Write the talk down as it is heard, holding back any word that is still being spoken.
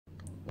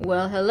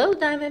Well, hello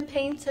diamond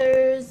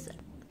painters.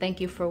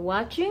 Thank you for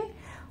watching.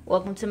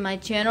 Welcome to my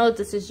channel. If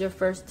this is your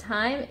first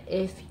time,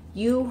 if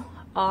you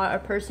are a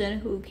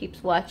person who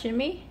keeps watching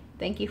me,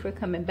 thank you for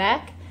coming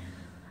back.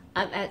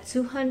 I'm at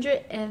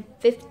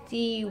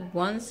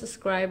 251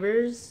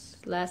 subscribers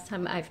last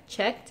time I've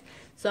checked,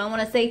 so I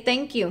want to say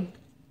thank you.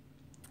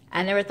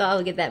 I never thought I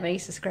would get that many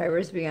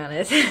subscribers, to be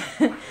honest.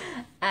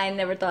 I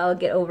never thought I would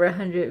get over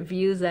 100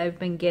 views I've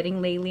been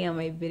getting lately on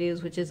my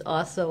videos, which is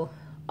also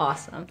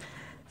awesome.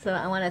 So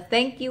I want to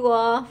thank you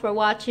all for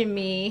watching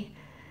me,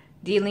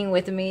 dealing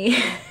with me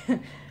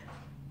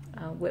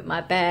with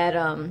my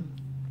bad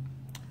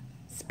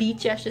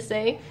speech, I should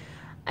say.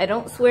 I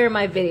don't swear in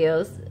my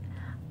videos.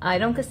 I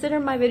don't consider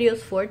my videos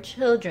for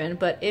children,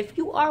 but if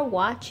you are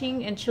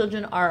watching and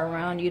children are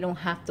around, you don't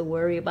have to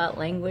worry about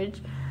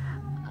language,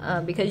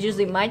 because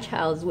usually my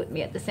child is with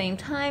me at the same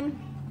time.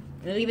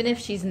 And even if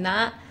she's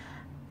not,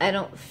 I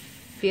don't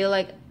feel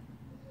like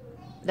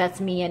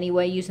that's me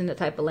anyway, using the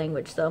type of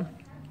language. So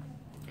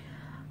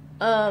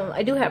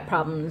I do have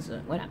problems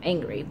when I'm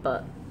angry,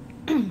 but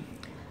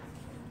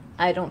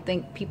I don't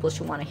think people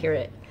should want to hear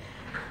it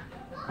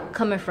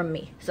coming from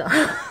me. So,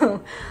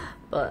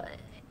 but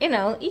you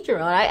know, each your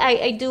own.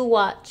 I do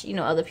watch, you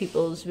know, other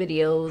people's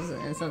videos,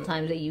 and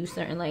sometimes they use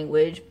certain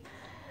language,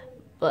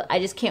 but I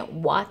just can't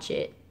watch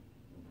it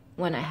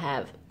when I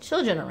have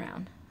children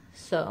around.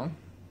 So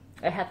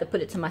I have to put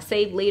it to my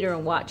save later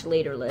and watch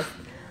later list.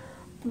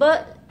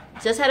 But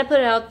just had to put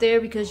it out there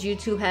because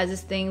YouTube has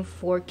this thing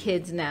for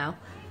kids now.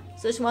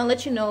 So just want to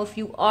let you know, if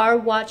you are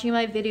watching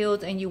my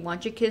videos and you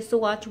want your kids to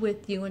watch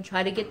with you and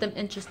try to get them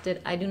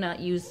interested, I do not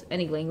use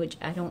any language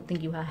I don't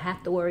think you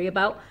have to worry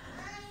about.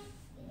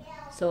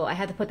 So I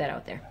had to put that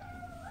out there.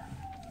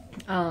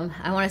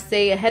 I want to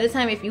say ahead of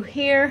time, if you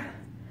hear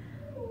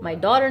my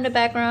daughter in the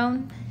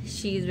background,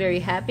 she's very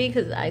happy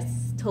because I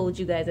told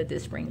you guys I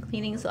did spring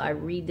cleaning, so I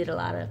redid a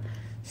lot of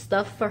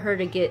stuff for her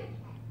to get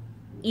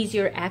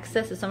easier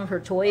access to some of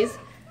her toys.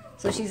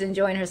 So she's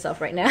enjoying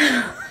herself right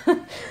now.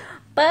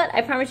 But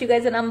I promise you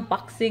guys an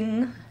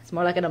unboxing. It's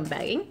more like an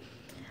unbagging.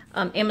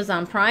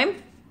 Amazon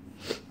Prime.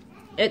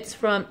 It's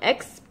from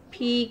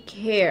XP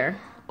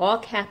Care, all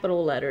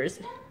capital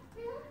letters,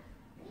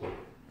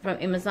 from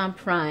Amazon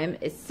Prime.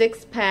 It's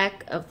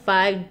 6-pack of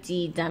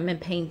 5D diamond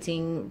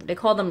painting. They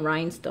call them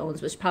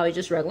rhinestones, which is probably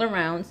just regular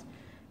rounds.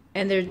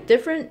 And they're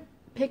different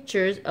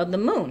pictures of the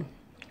moon.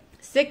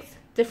 6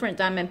 different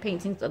diamond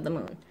paintings of the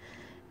moon.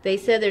 They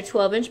said they're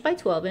 12-inch by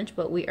 12-inch,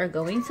 but we are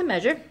going to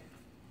measure.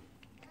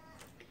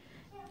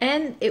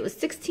 And it was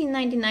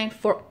 $16.99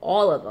 for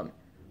all of them,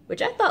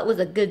 which I thought was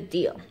a good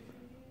deal,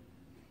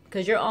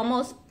 because you're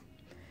almost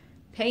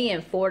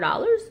paying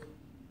 $4,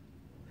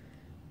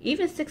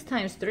 even 6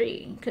 times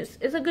 3, because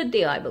it's a good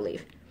deal, I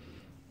believe.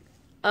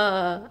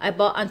 I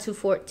bought on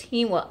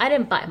 2/14. Well, I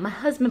didn't buy. My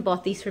husband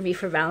bought these for me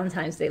for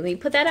Valentine's Day. Let me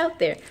put that out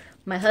there.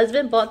 My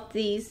husband bought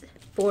these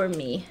for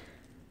me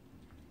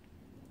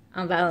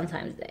on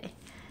Valentine's Day.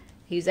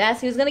 He was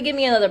asking, he was gonna give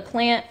me another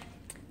plant,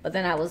 but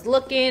then I was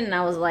looking and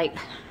I was like,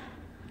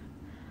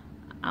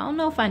 I don't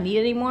know if I need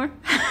any more.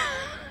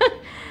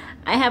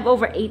 I have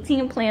over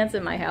 18 plants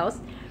in my house.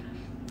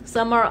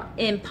 Some are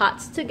in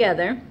pots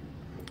together,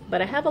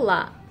 but I have a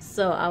lot.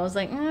 So I was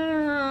like,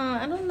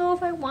 I don't know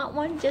if I want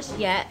one just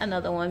yet.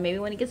 Another one, maybe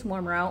when it gets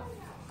warmer out.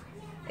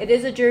 It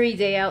is a dreary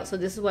day out, so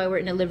this is why we're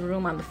in the living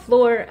room on the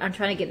floor. I'm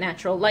trying to get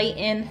natural light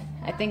in.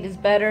 I think it's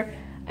better.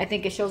 I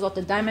think it shows off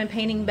the diamond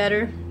painting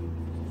better.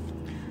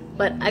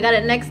 But I got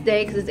it next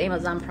day because it's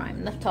Amazon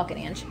Prime. Enough talking,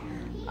 Ange.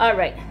 All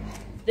right.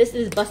 This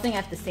is busting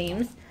at the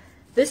seams.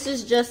 This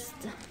is just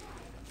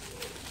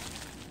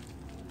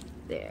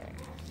there.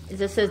 It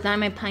just says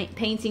diamond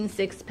painting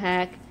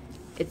 6-pack.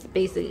 It's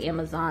basically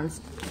Amazon's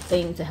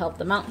thing to help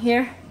them out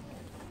here.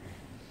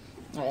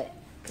 All right.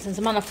 Since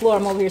I'm on the floor,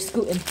 I'm over here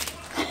scooting.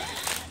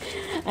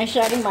 I'm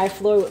shining my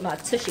floor with my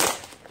tushy.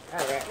 All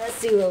right. Let's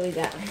see what we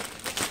got.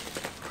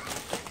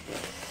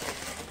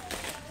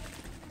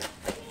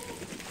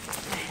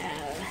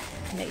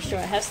 Make sure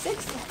I have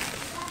 6.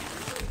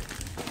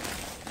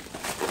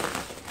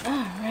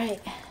 All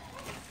right.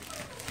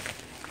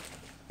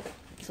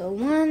 So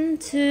 1,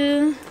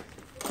 2,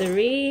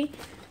 3,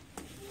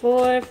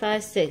 4,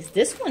 5, 6.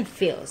 This one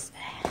feels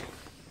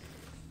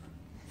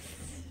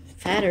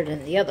fatter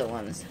than the other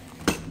ones.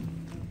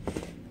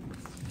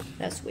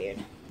 That's weird.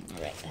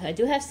 All right. I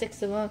do have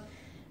 6 of them.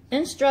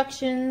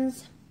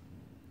 Instructions.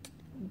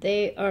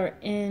 They are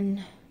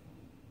in,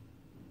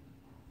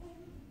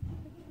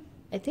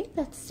 I think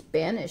that's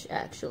Spanish,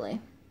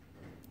 actually.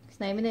 It's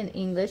not even in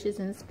English, it's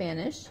in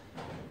Spanish.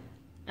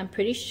 I'm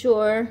pretty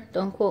sure,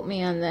 don't quote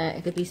me on that.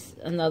 It could be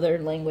another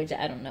language,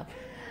 I don't know.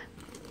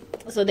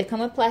 So they come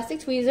with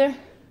plastic tweezer,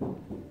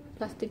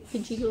 plastic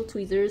pinchy little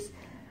tweezers.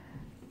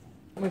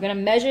 We're gonna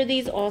measure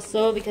these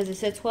also because it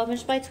said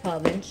 12-inch by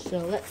 12-inch. So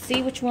let's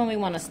see which one we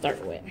want to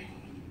start with.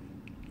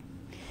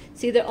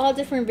 See, they're all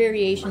different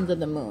variations of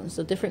the moon,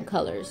 so different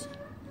colors.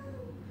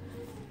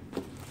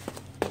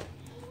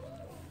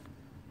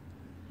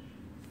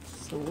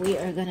 So we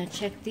are gonna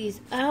check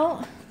these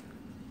out.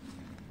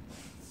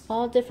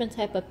 all different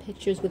type of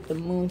pictures with the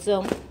moon.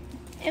 So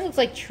it looks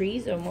like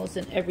trees almost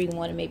in every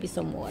one, and maybe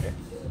some water.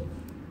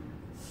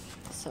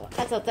 So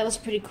I thought that was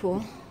pretty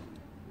cool.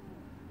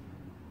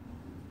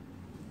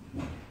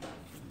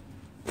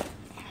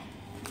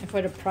 And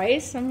for the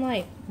price, I'm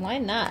like, why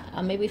not?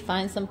 I'll maybe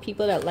find some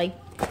people that like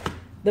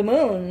the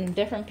moon,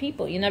 different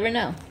people. You never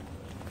know.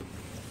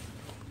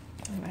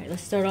 All right,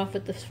 let's start off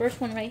with this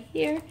first one right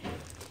here.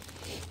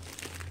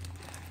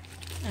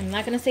 I'm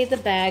not going to save the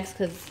bags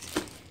because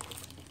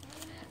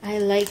I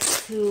like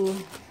to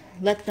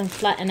let them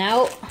flatten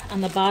out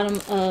on the bottom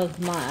of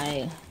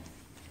my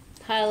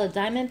pile of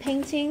diamond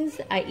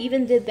paintings. I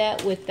even did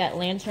that with that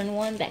lantern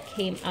one that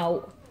came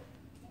out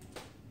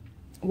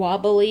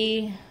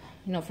wobbly,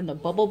 you know, from the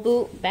bubble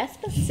boot. That's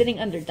been sitting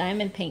under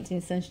diamond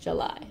painting since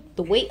July.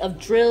 The weight of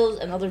drills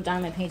and other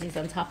diamond paintings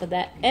on top of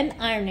that, and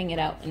ironing it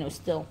out, and it was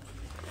still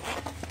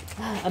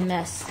a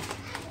mess.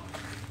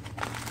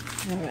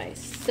 All right,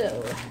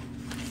 so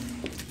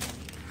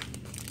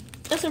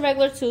just a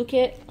regular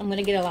toolkit. I'm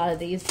gonna get a lot of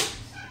these.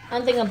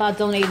 I'm thinking about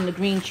donating the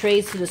green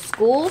trays to the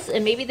schools,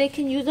 and maybe they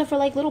can use them for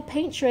like little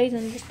paint trays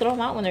and just throw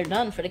them out when they're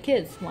done for the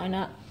kids. Why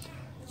not?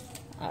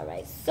 All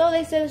right, so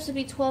they said it should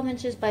be 12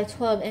 inches by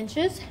 12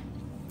 inches.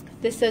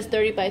 This says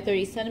 30 by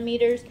 30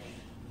 centimeters,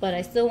 but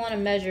I still want to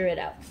measure it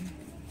out.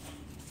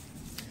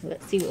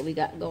 Let's see what we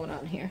got going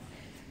on here.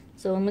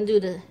 So I'm gonna do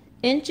the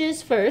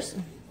inches first.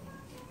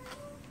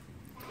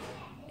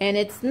 And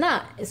it's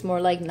not, it's more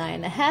like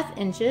 9.5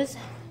 inches.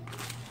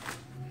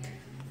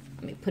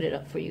 Let me put it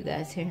up for you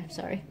guys here,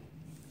 sorry.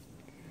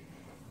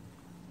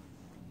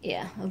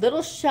 Yeah, a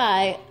little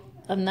shy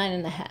of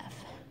 9.5.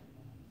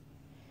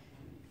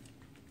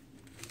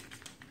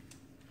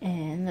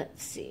 And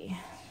let's see.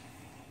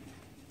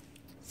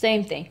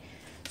 Same thing.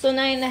 So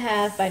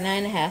 9.5 by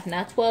 9.5,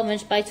 not 12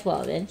 inch by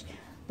 12 inch.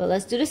 But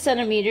let's do the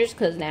centimeters,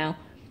 because now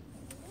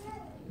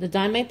the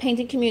diamond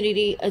painting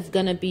community is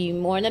going to be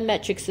more in a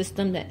metric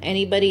system than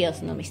anybody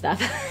else. Let me stop.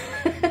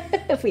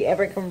 If we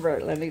ever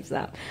convert, let me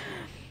stop.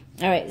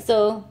 All right,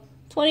 so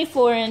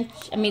 24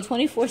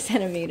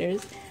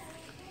 centimeters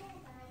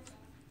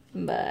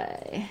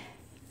by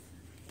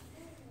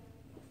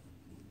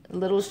a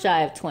little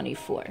shy of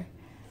 24.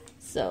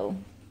 So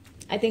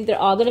I think they're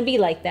all going to be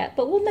like that,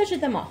 but we'll measure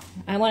them all.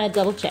 I want to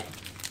double check.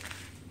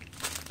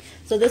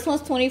 So this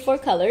one's 24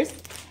 colors.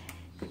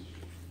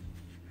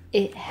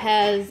 It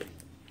has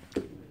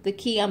the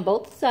key on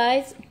both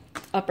sides,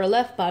 upper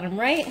left, bottom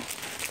right.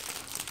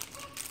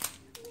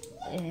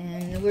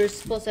 And we're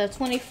supposed to have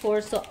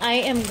 24, so I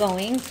am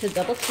going to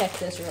double check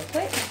this real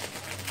quick.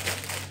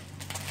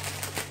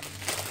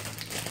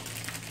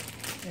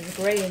 There's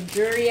gray and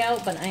jury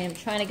out, but I am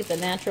trying to get the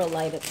natural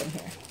light up in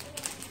here.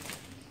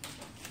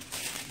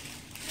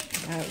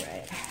 All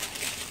right.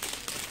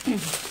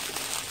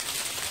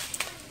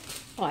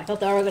 Oh, I thought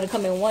they were going to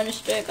come in one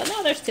strip, but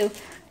no, there's two.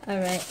 All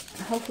right.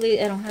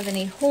 Hopefully I don't have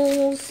any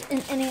holes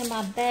in any of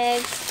my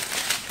bags.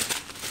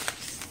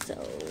 So,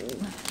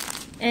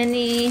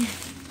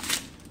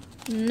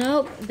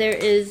 nope, there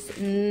is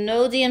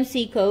no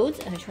DMC codes.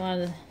 I just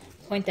wanted to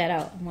point that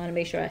out. I want to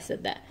make sure I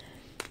said that.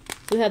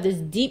 We have this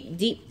deep,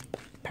 deep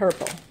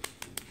purple.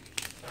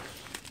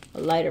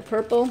 A lighter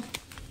purple.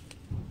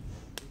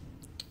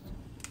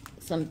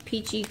 Some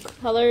peachy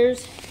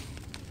colors.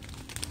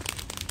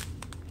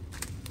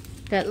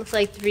 That looks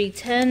like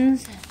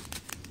 310s.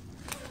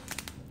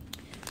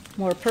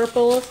 More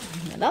purples.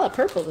 A lot of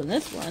purples in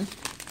this one.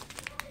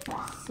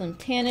 Some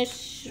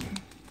tannish,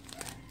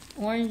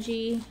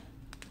 orangey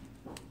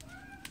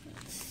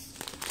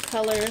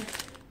color.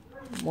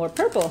 More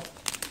purple.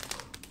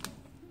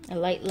 A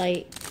light,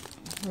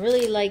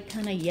 really light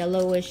kind of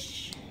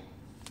yellowish.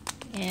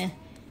 Yeah.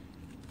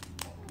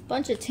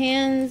 Bunch of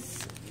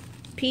tans,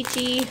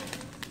 peachy,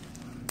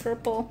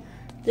 purple.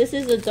 This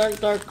is a dark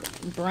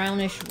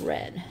brownish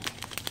red.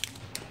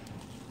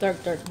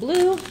 Dark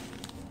blue.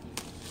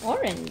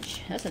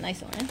 Orange. That's a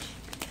nice orange.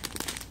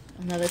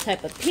 Another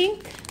type of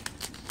pink.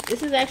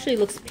 This is actually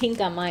looks pink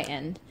on my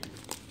end.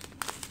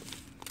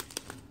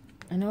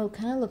 I know it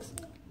kind of looks,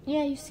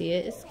 yeah, you see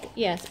it.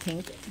 It's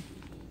pink.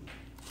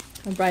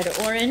 A brighter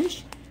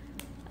orange.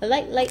 A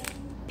light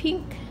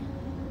pink.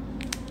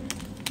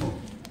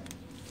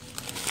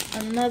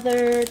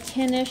 Another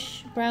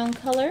tannish brown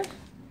color.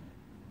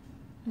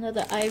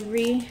 Another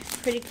ivory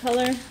pretty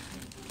color.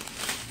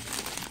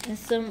 And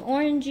some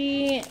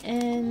orangey,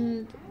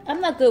 and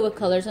I'm not good with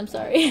colors, I'm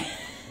sorry.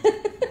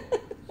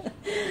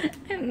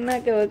 I'm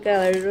not good with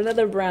colors.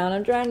 Another brown.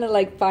 I'm trying to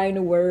like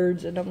find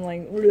words and I'm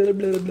like blah,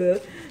 blah, blah.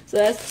 So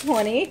that's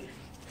 20.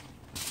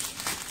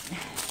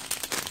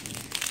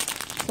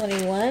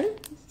 21.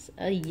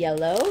 A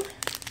yellow.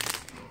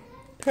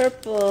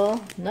 Purple.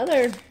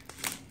 Another,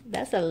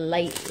 that's a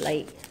light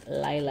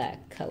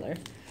lilac color.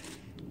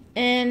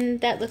 And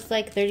that looks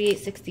like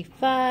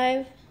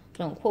 3865.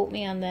 Don't quote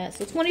me on that.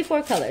 So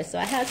 24 colors. So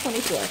I have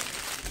 24.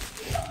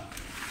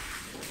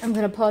 I'm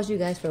going to pause you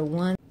guys for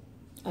one.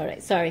 All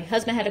right. Sorry.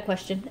 Husband had a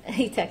question.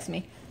 He texted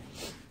me.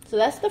 So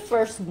that's the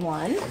first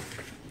one.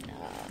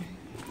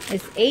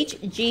 It's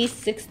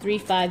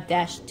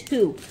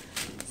HG635-2.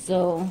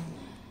 So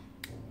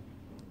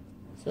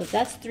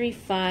that's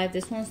 3.5.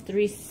 This one's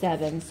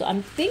 3.7. So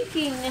I'm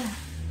thinking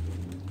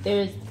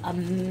there's a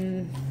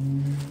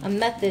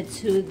method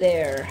to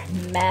their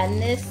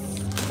madness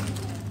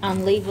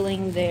on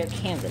labeling their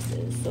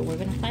canvases. So we're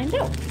gonna find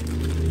out.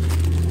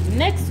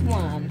 Next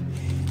one.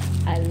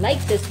 I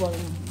like this one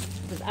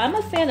because I'm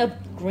a fan of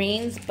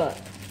greens, but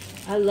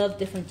I love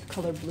different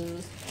color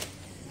blues.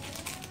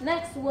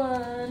 Next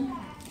one.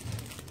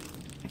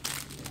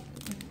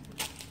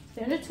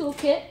 They're in a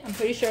toolkit. I'm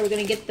pretty sure we're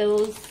gonna get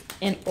those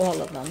in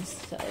all of them.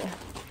 So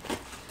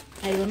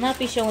I will not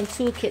be showing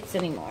toolkits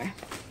anymore.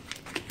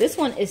 This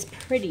one is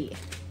pretty.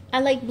 I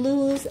like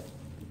blues.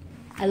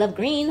 I love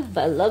green,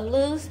 but I love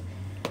blues.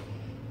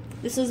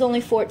 This is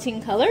only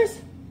 14 colors.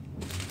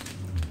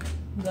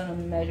 I'm gonna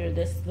measure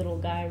this little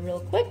guy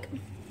real quick.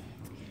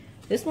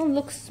 This one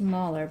looks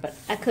smaller, but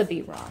I could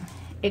be wrong.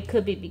 It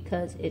could be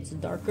because it's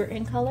darker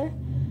in color.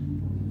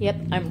 Yep,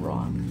 I'm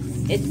wrong.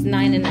 It's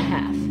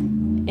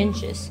 9.5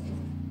 inches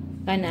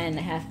by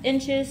 9.5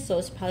 inches. So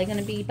it's probably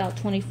gonna be about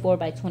 24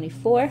 by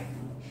 24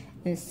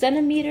 in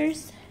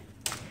centimeters.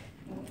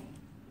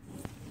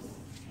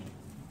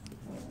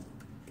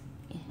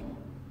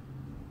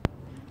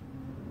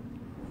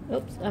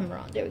 Oops, I'm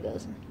wrong. There it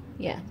goes.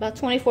 Yeah, about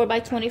 24 by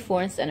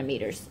 24 in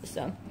centimeters.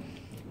 So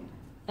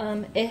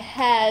it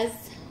has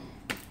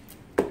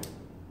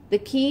the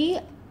key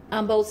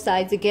on both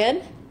sides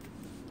again,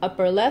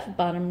 upper left,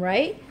 bottom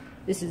right.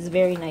 This is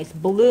very nice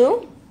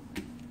blue.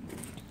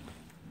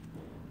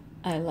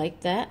 I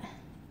like that.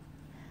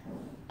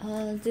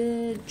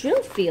 The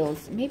drill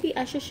fields, maybe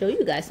I should show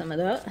you guys some of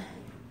that.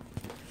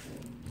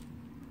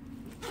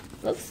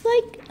 Looks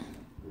like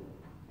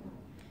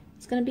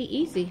it's gonna be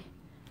easy.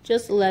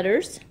 Just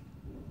letters.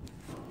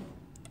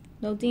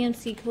 No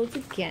DMC codes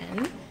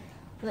again.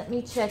 Let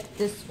me check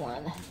this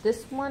one.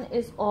 This one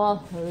is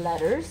all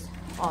letters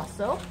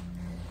also.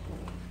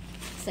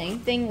 Same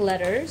thing,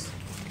 letters.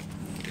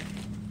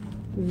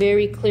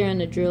 Very clear on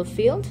the drill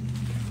field.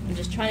 I'm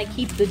just trying to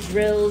keep the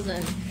drills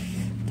and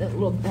the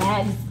little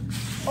bags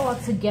all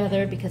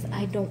together because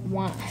I don't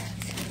want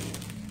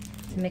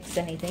to mix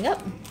anything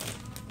up.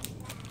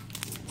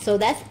 So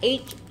that's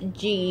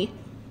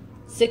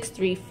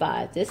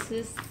HG635. This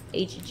is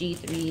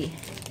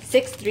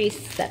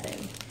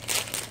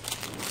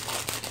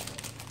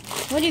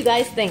HG637. What do you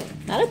guys think?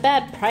 Not a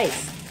bad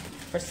price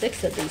for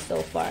 6 of these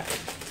so far.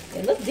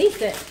 They look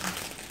decent.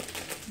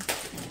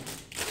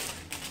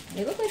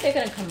 They look like they're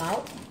gonna come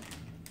out.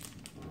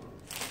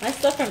 My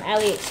stuff from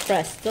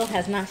AliExpress still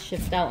has not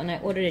shipped out, and I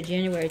ordered it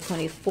January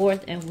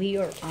 24th, and we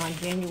are on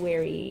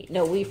February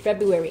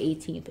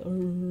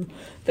 18th.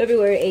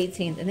 February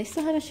 18th, and they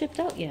still haven't shipped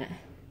out yet.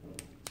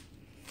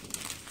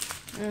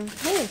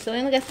 Okay, so I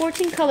only got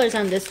 14 colors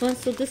on this one,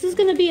 so this is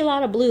gonna be a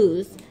lot of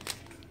blues.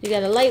 You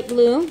got a light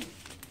blue.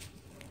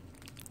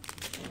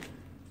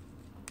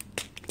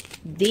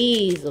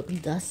 These look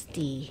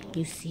dusty.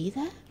 You see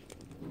that?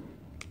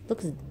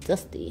 Looks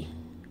dusty.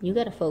 You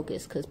gotta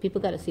focus because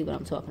people gotta see what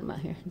I'm talking about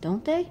here,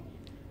 don't they?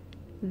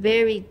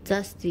 Very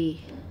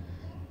dusty.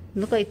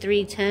 Look like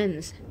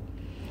 310s.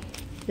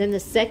 Then the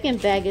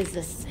second bag is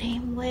the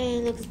same way.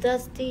 It looks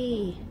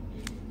dusty.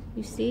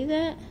 You see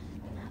that?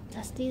 How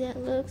dusty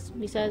that looks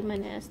besides my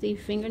nasty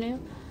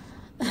fingernail.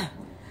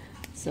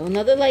 So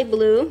another light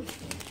blue.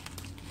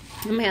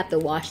 I'm gonna have to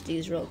wash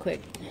these real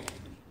quick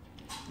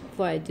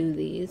before I do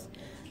these.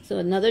 So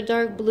another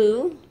dark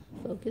blue.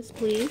 Focus,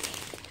 please.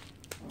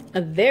 A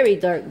very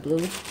dark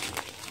blue.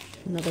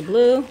 Another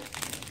blue.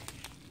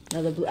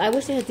 Another blue. I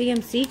wish they had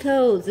DMC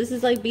codes. This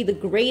is like be the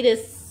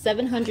greatest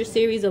 700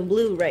 series of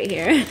blue right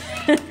here.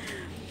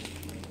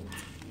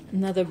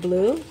 Another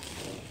blue.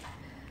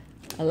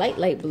 A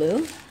light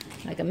blue.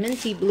 Like a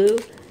minty blue.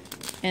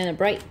 And a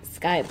bright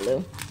sky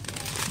blue.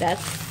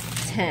 That's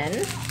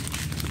 10.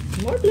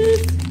 More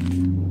blues.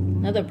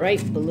 Another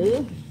bright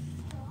blue.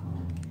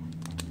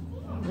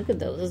 Look at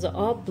those. Those are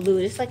all blue.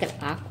 It's like an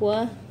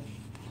aqua.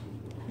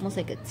 Almost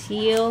like a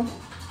teal.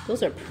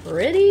 Those are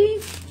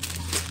pretty.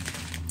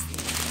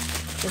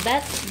 So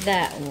that's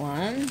that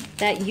one.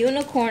 That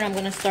unicorn I'm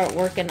going to start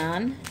working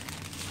on.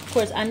 Of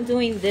course, I'm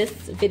doing this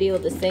video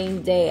the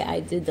same day I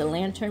did the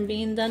lantern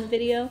being done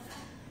video.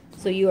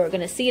 So you are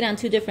going to see it on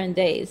 2 different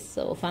days.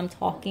 So if I'm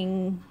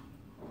talking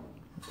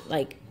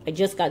like I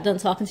just got done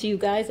talking to you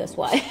guys, that's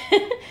why.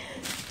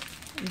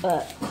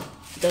 But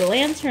the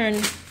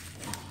lantern,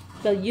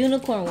 the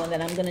unicorn one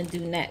that I'm going to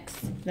do next,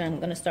 that I'm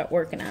going to start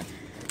working on.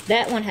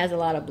 That one has a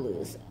lot of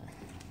blues,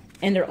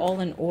 and they're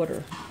all in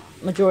order.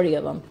 Majority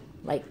of them,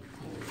 like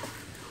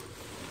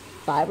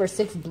 5 or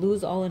 6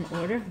 blues all in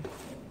order.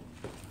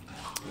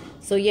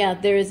 So yeah,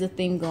 there is a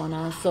thing going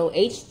on. So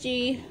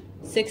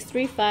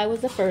HG635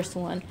 was the first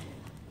one.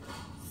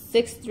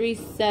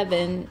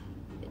 637,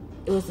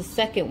 it was the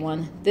second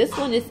one. This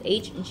one is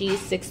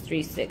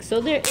HG636. So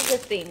there is a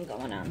thing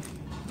going on.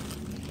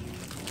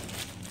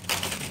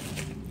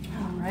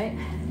 All right.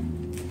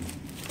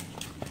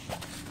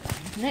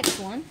 Next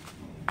one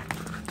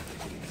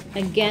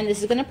Again,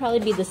 this is going to probably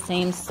be the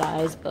same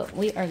size, but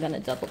we are going to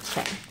double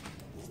check.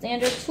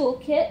 Standard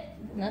toolkit.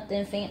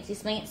 Nothing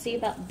fancy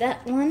about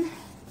that one.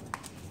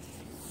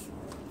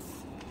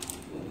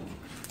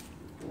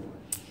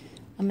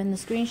 I'm in the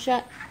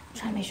screenshot. I'm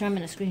trying to make sure I'm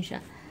in a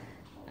screenshot.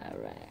 All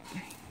right.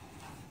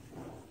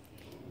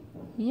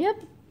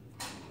 Yep.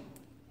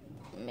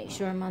 Make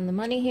sure I'm on the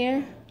money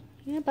here.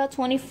 Yeah, about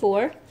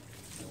 24.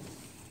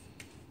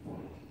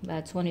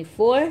 About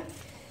 24.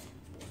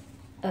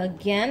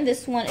 Again,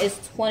 this one is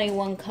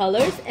 21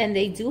 colors, and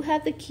they do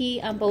have the key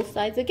on both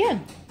sides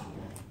again.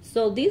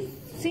 So these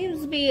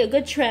seems to be a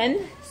good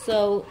trend.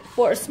 So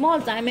for a small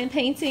diamond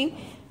painting,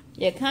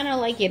 you're kind of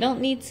like, you don't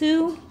need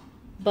to,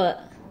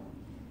 but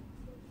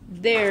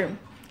they're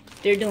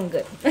doing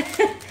good.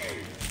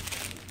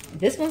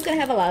 This one's gonna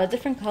have a lot of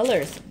different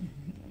colors.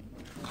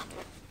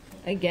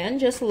 Again,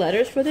 just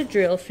letters for the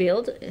drill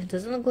field. It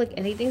doesn't look like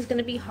anything's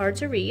gonna be hard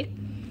to read.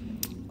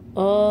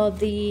 All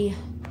the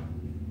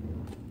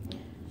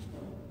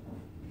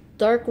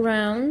dark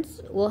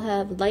rounds will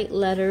have light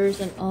letters,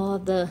 and all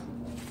the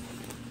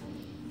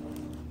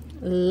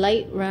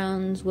light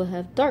rounds will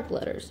have dark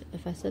letters.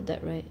 If I said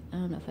that right, I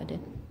don't know if I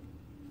did.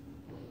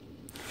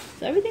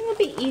 So everything will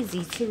be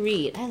easy to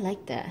read. I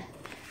like that.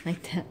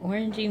 Like that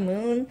orangey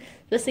moon.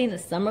 Especially in the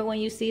summer when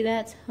you see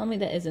that. Tell me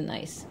that isn't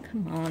nice.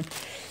 Come on.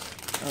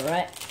 All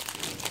right.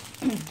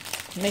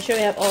 Make sure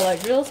we have all our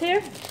drills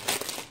here.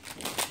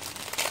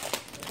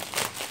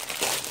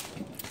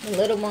 The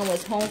little one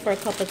was home for a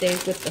couple of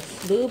days with the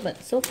flu,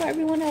 but so far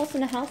everyone else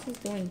in the house is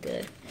doing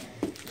good.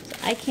 So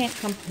I can't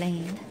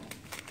complain.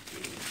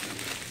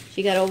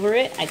 She got over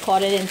it. I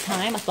caught it in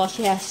time. I thought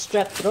she had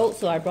strep throat,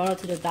 so I brought her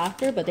to the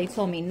doctor, but they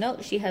told me no,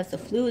 she has the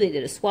flu. They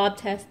did a swab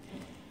test,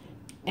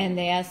 and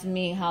they asked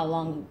me how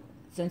long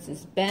since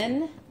it's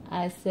been.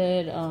 I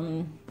said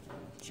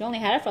she only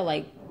had it for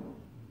like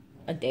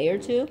a day or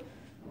two.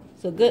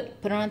 So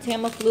good. Put her on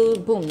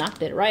Tamiflu. Boom,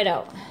 knocked it right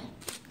out.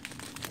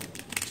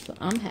 So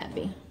I'm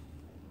happy.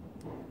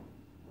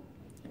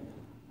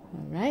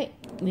 All right,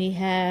 we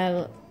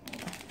have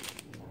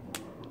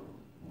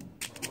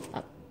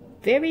a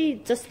very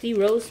dusty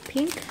rose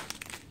pink,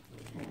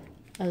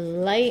 a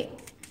light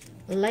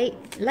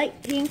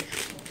pink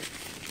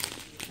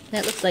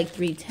that looks like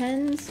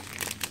 310s,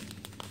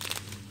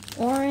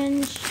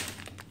 orange.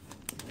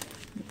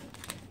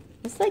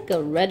 It's like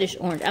a reddish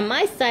orange. On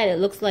my side, it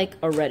looks like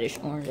a reddish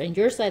orange, and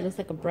your side looks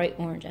like a bright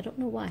orange. I don't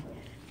know why.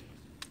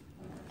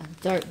 A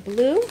dark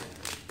blue.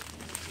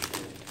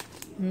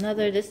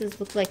 Another,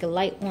 looks like a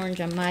light orange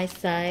on my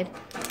side.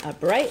 A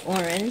bright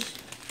orange.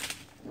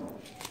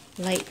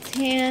 Light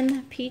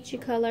tan, peachy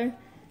color.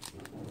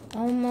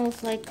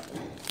 Almost like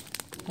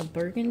a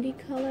burgundy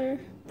color.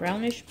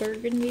 Brownish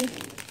burgundy.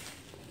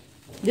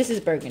 This is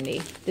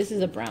burgundy. This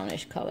is a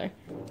brownish color.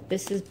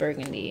 This is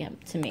burgundy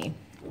to me.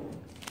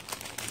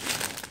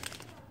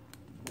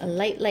 A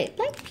light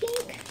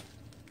pink.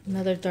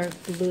 Another dark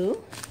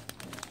blue.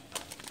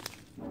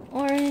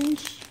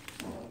 Orange.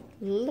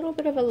 A little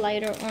bit of a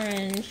lighter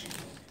orange,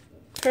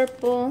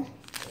 purple,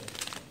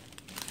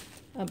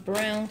 a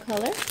brown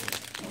color,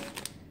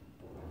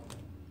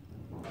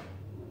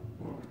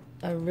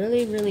 a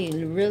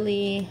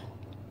really,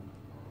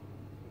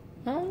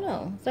 I don't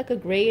know, it's like a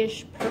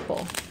grayish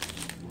purple.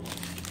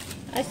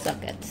 I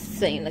suck at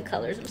saying the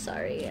colors, I'm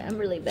sorry. I'm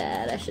really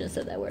bad. I shouldn't have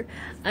said that word.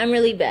 I'm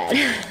really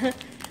bad.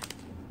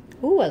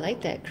 Ooh, I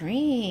like that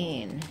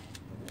green.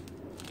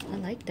 I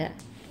like that.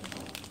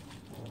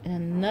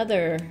 And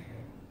another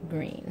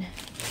green.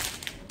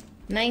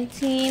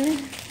 19.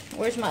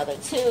 Where's my other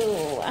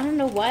two? I don't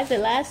know why the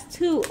last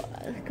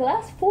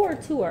four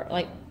are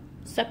like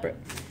separate.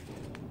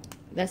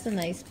 That's a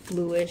nice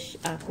bluish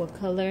aqua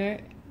color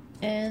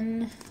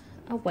and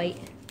a white.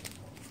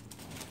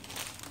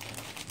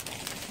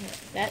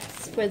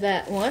 That's for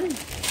that one.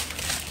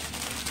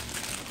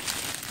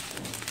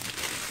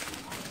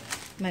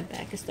 My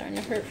back is starting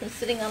to hurt from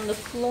sitting on the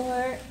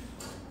floor.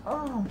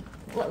 Oh,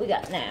 what we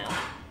got now?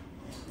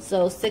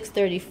 So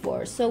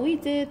 634. So we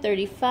did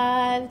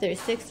 35,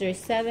 36,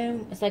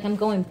 37. It's like I'm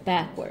going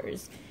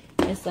backwards.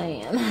 Yes, I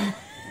am.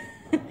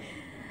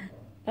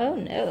 Oh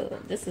no,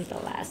 this is the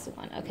last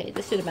one. Okay,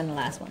 this should have been the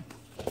last one.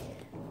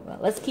 Well,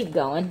 let's keep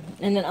going,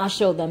 and then I'll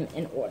show them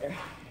in order.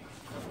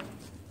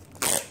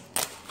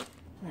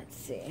 Let's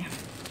see.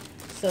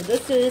 So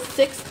this is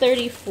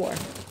 634.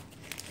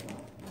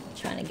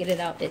 Trying to get it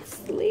out its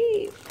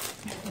sleeve.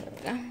 There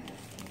we go.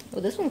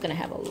 Well, this one's gonna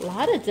have a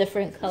lot of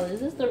different colors.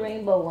 This is the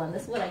rainbow one.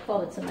 This is what I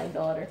call it to my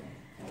daughter.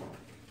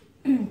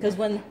 Because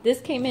when this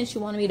came in, she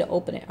wanted me to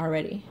open it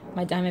already.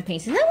 My diamond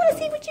paint. She said, I want to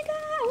see what you got.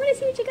 I want to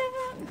see what you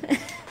got.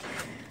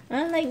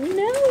 I'm like,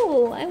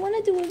 no, I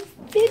want to do a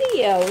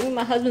video. And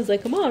my husband's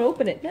like, come on,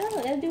 open it. No,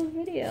 I gotta do a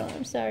video.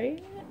 I'm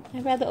sorry.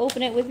 I'd rather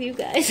open it with you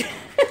guys.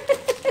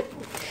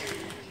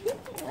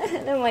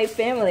 And then my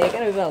family, I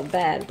kind of felt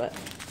bad, but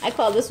I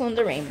call this one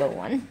the rainbow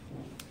one.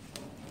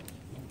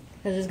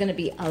 Because there's going to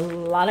be a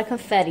lot of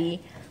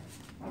confetti.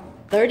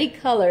 30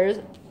 colors.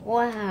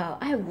 Wow.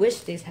 I wish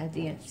these had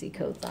DMC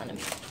codes on them.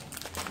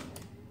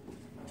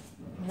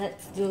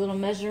 Let's do a little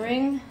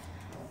measuring.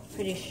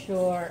 Pretty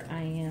sure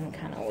I am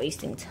kind of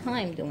wasting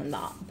time doing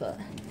that, but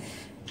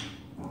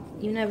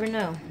you never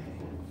know.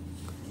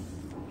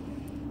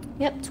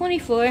 Yep,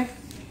 24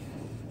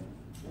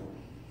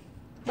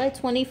 by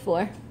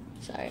 24.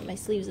 Sorry, my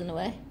sleeve's in the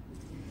way.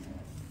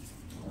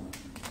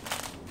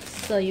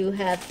 So you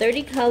have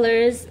 30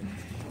 colors.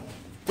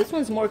 This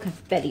one's more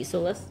confetti,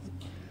 so let's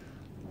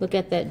look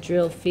at that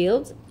drill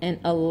field. And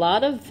a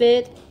lot of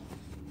it,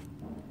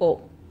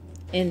 oh,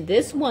 in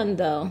this one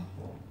though,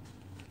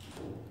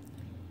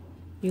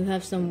 you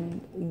have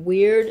some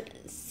weird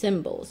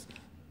symbols.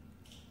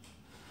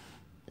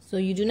 So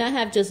you do not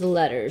have just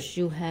letters.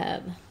 You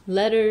have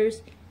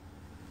letters,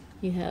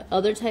 you have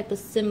other type of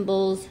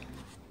symbols,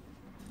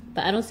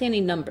 but I don't see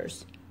any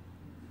numbers.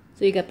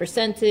 So you got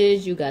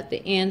percentage, you got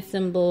the and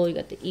symbol, you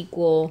got the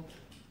equal.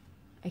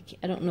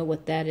 I don't know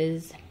what that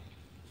is,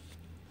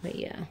 but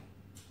yeah.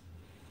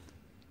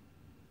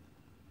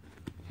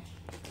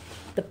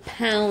 The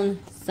pound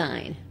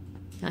sign.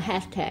 Now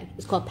hashtag,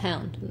 it's called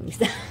pound. Let me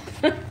stop.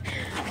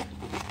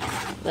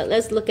 But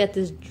let's look at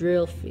this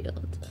drill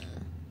field.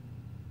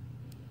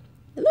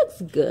 It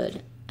looks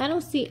good. I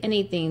don't see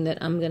anything that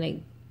I'm gonna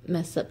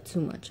mess up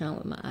too much on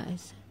with my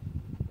eyes.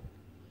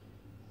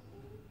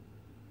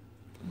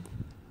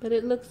 But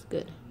it looks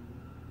good.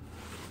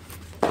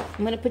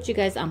 I'm gonna put you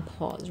guys on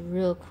pause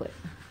real quick.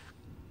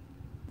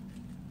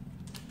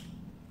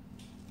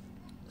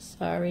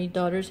 Sorry,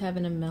 daughter's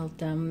having a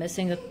meltdown,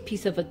 missing a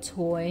piece of a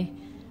toy.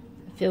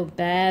 I feel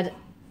bad.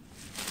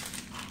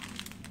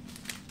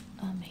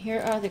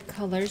 Here are the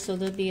colors, so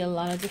there'll be a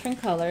lot of different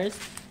colors.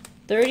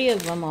 30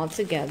 of them all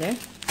together.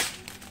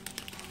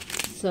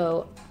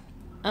 So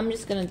I'm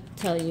just gonna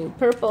tell you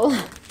purple,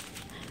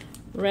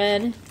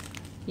 red,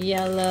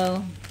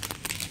 yellow,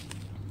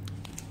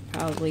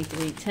 probably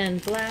 310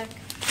 black,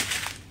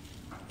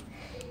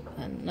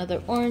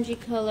 another orangey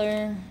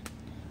color,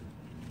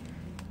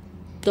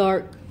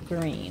 dark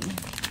green,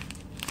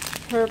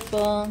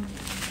 purple,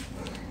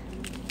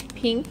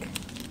 pink,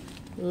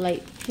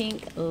 light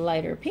pink,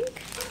 lighter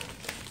pink,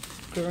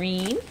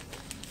 green,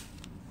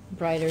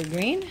 brighter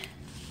green,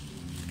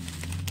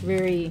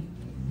 very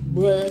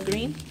blood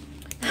green,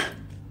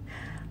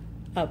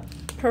 a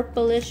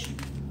purplish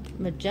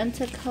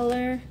magenta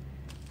color,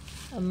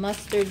 a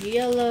mustard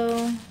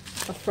yellow,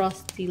 a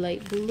frosty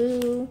light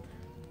blue,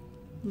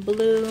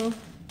 blue,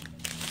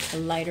 a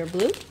lighter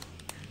blue,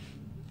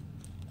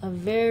 a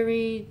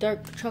very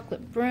dark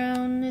chocolate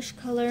brownish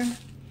color,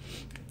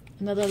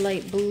 another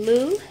light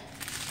blue,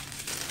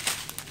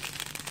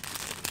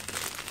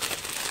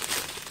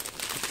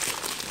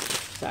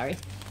 sorry,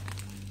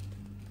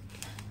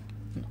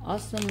 an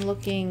awesome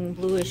looking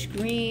bluish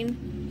green,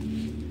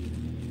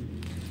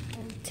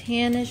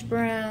 tannish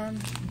brown,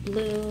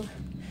 blue,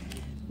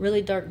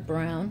 really dark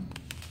brown,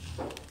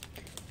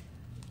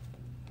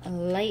 a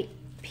light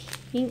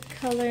pink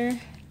color,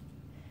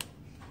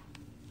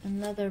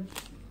 another,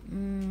 I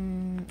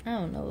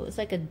don't know, it's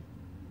like a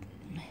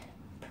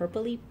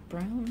purpley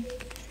brown,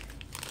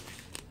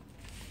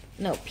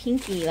 no,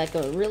 pinky, like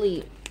a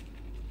really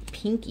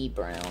pinky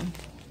brown,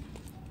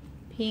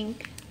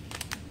 pink,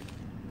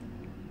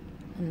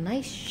 a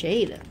nice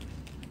shade,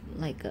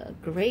 like a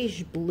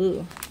grayish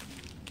blue,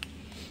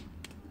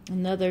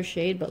 another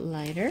shade but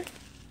lighter,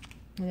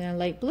 and then a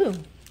light blue.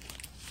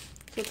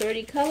 So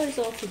 30 colors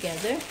all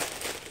together.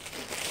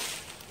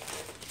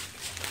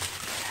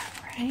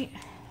 All right.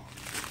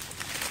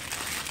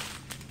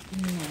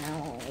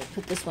 Now we'll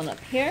put this one up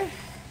here.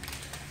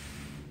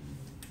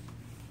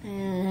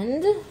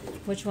 And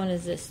which one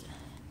is this?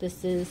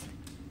 This is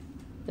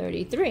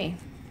 33.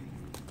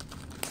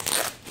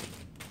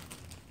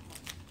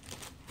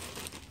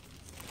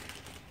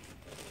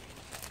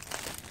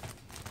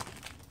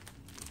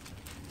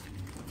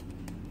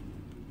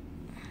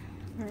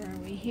 Where are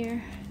we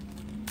here?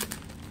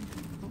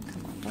 Oh,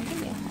 come on, don't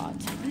give me a hard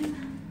time.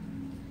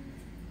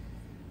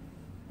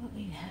 What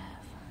we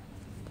have?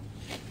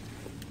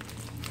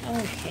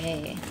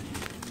 Okay.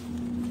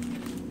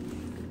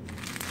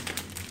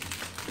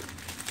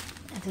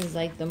 This is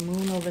like the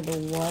moon over the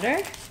water.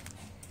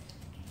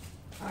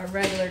 Our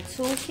regular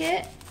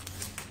toolkit.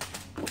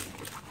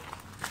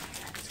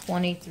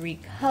 23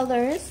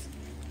 colors.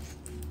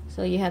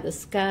 So you have the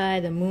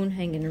sky, the moon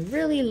hanging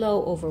really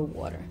low over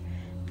water.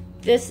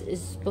 This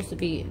is supposed to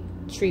be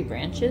tree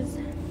branches.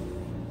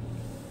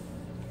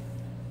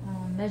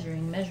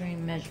 Measuring.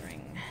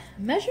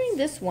 Measuring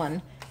this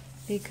one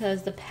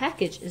because the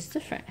package is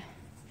different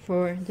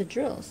for the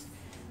drills.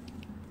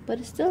 But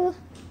it's still,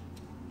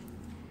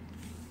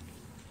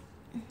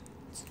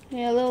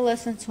 yeah, a little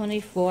less than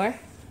 24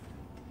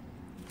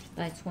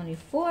 by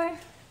 24.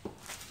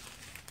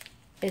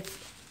 It's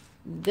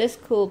this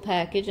cool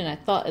package, and I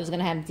thought it was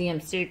gonna have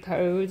DMC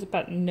codes,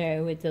 but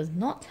no, it does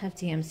not have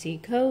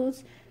DMC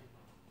codes.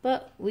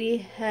 But we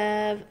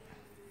have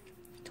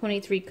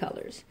 23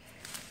 colors.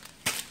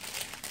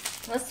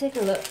 Let's take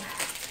a look.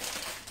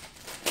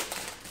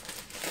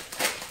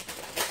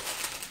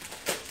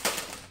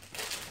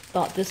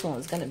 Thought this one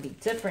was gonna be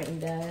different, you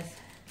guys.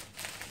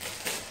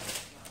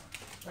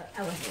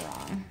 I was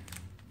wrong.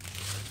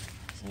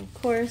 So of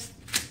course,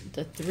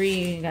 the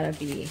 3 gotta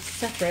be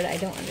separate. I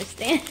don't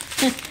understand.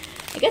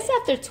 I guess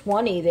after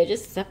 20, they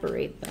just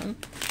separate them.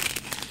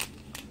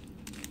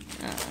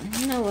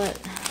 You know what?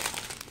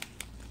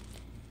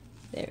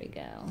 There we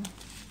go.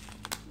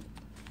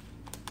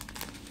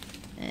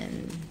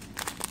 And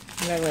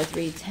regular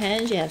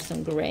 310s, you have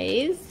some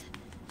grays.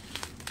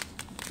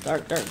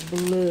 Dark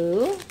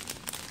blue.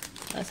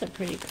 That's a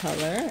pretty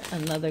color.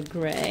 Another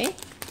gray.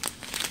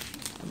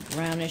 A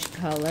brownish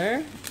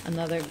color.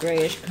 Another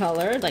grayish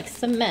color, like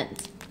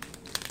cement.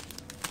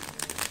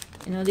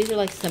 You know, these are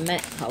like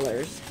cement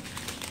colors.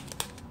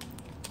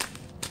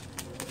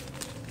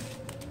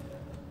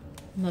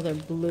 Another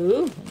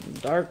blue,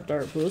 dark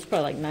blue. It's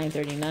probably like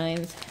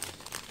 939s.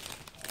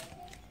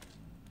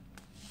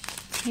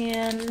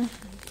 Tan,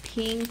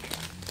 pink,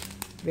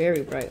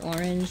 very bright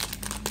orange,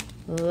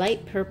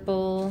 light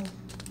purple,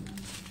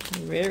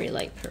 very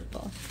light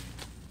purple.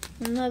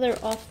 Another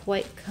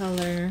off-white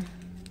color,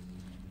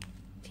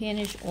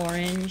 tannish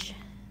orange.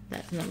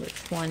 That's number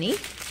 20.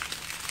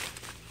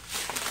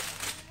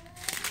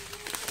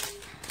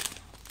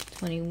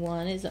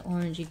 21 is an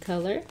orangey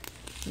color.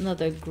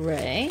 Another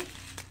gray.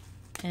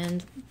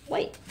 And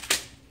white.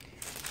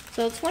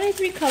 So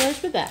 23 colors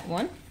for that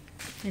one.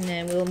 And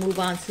then we'll move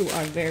on to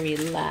our very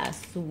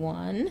last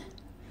one.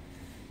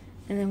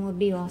 And then we'll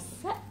be all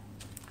set.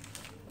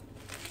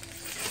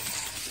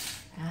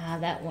 Ah,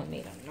 that one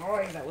made a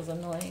noise. That was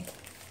annoying.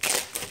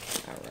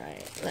 All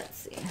right, let's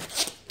see.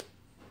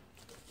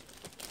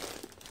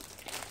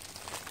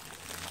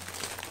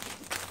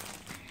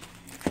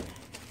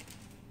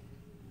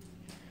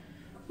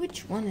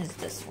 Which one is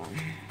this one?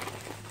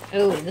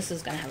 Oh, this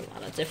is gonna have a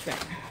lot of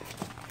different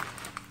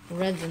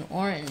reds and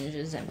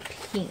oranges and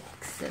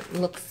pinks, it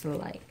looks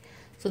like.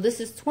 So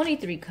this is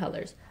 23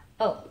 colors.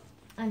 Oh,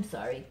 I'm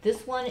sorry.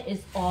 This one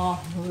is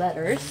all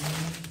letters.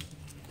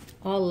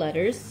 All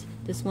letters.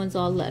 This one's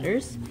all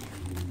letters.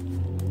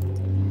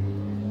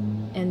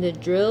 And the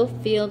drill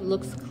field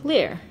looks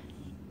clear.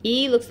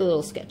 E looks a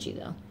little sketchy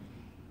though.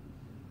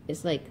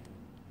 It's like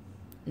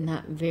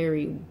not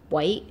very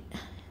white.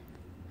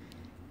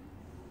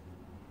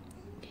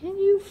 Can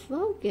you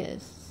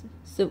focus?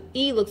 So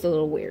E looks a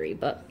little weary,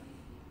 but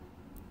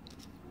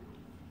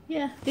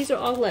yeah, these are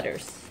all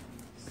letters.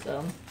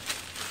 So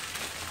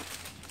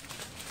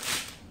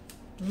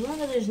as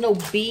long as there's no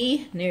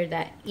B near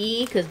that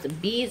E, because the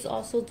B is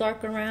also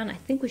dark around, I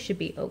think we should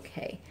be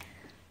okay.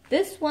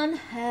 This one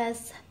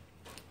has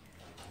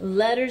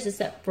letters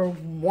except for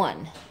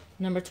one.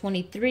 Number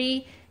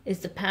 23 is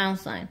the pound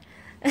sign.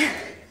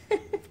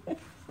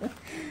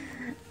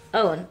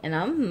 Oh, and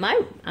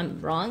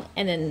I'm wrong.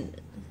 And then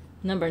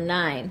number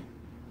 9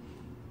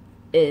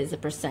 is a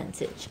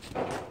percentage.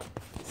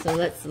 So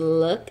let's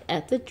look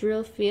at the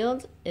drill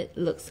field. It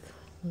looks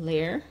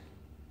clear.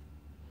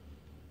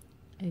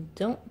 I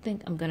don't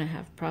think I'm gonna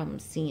have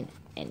problems seeing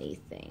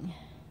anything.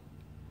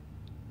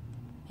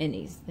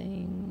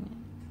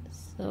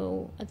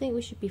 So I think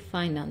we should be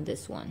fine on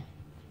this one.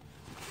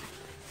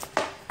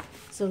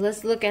 So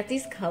let's look at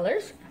these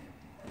colors.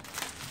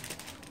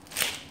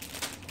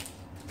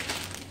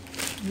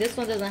 This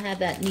one doesn't have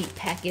that neat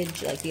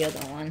package like the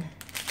other one.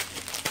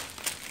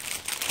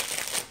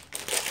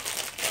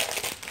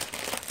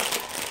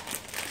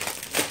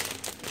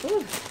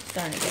 Ooh,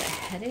 starting to get a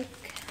headache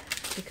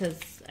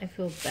because I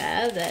feel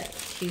bad that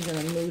she's in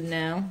a mood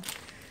now.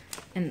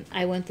 And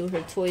I went through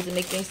her toys to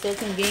make things so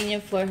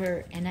convenient for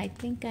her, and I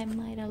think I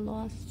might have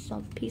lost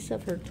some piece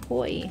of her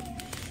toy.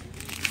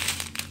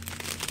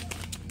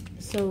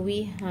 So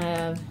we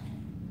have,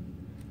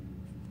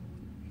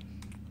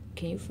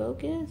 can you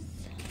focus?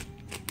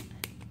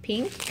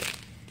 Pink,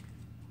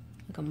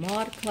 like a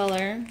mauve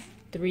color,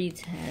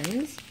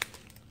 310s,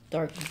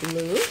 dark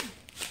blue,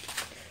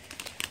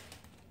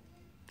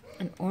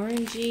 an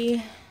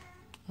orangey,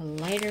 a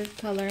lighter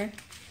color.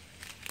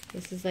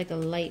 This is like a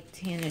light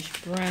tannish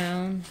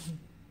brown,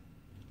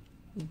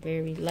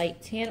 very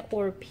light tan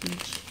or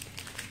peach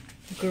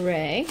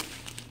gray.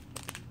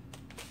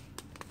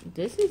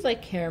 This is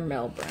like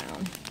caramel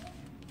brown,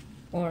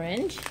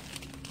 orange,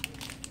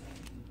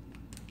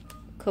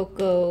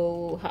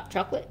 cocoa hot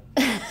chocolate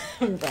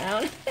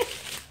brown,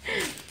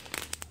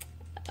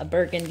 a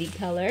burgundy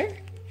color,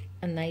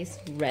 a nice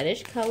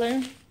reddish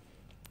color,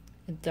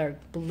 a dark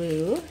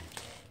blue,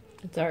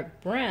 a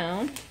dark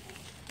brown.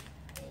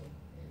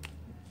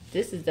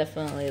 This is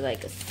definitely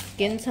like a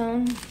skin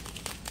tone,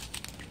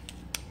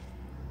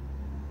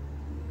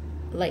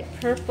 light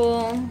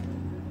purple,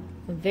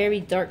 a very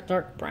dark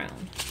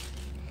brown,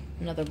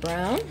 another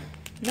brown.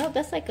 No,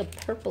 that's like a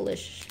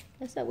purplish,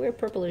 that's that weird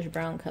purplish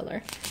brown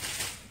color.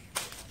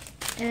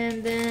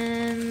 And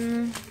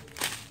then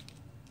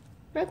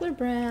regular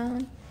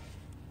brown,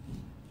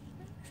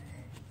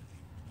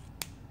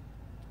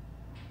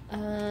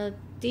 a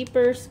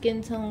deeper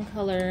skin tone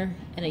color,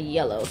 and a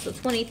yellow. So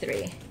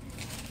 23.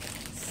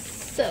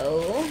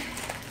 So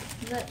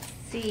let's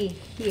see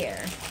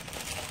here.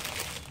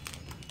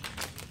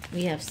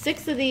 We have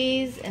 6 of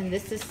these, and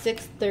this is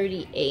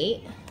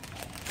 638.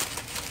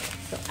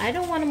 So I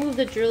don't want to move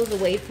the drills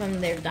away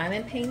from their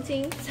diamond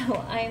painting.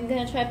 So I'm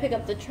going to try to pick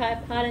up the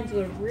tripod and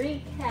do a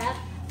recap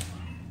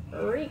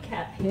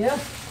here.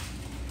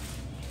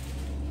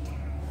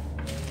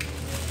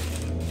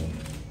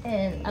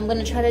 And I'm going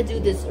to try to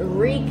do this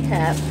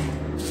recap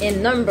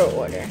in number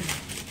order.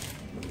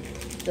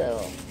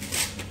 So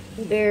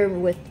bear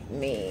with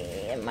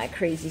me and my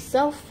crazy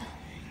self.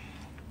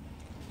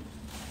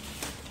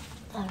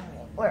 All right,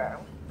 where are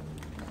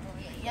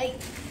we?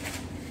 Yikes.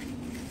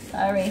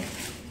 Sorry.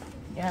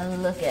 Gotta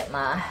look at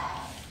my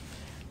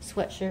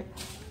sweatshirt.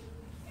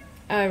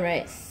 All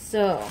right,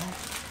 so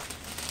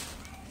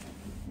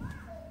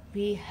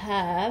we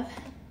have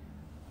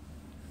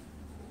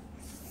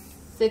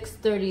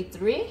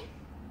 633,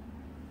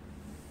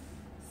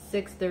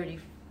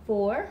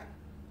 634,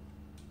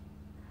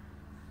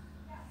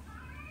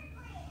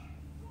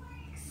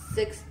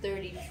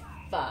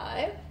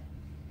 635,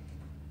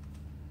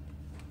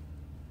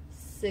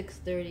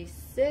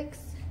 636,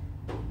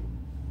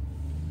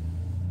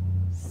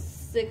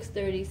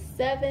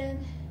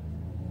 637,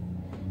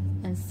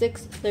 and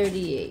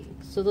 638.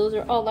 So those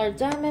are all our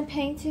diamond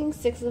paintings,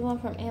 6 of them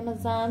from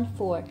Amazon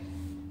for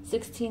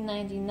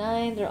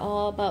 $16.99. They're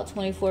all about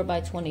 24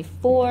 by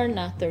 24,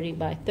 not 30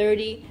 by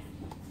 30.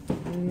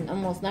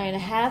 Almost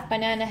 9.5 by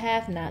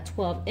 9.5, not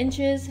 12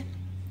 inches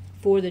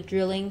for the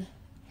drill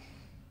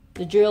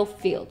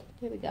field.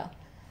 There we go.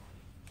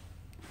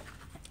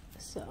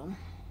 So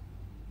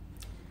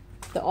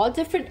they're all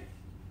different.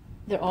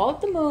 They're all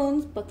of the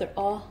moons, but they're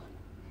all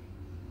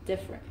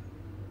different,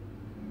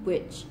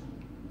 which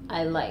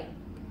I like,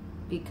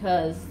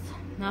 because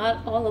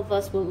not all of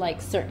us will like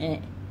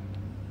certain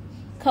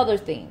color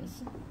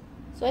themes.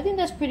 So I think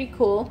that's pretty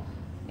cool.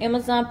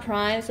 Amazon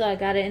Prime, so I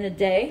got it in a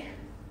day.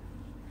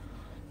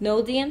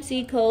 No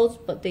DMC codes,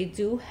 but they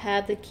do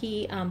have the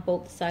key on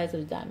both sides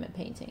of the diamond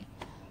painting.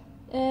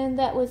 And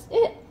that was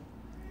it.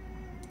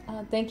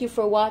 Thank you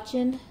for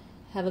watching.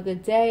 Have a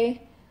good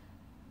day.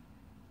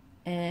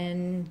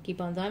 And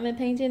keep on diamond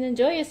painting.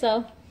 Enjoy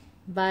yourself.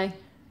 Bye.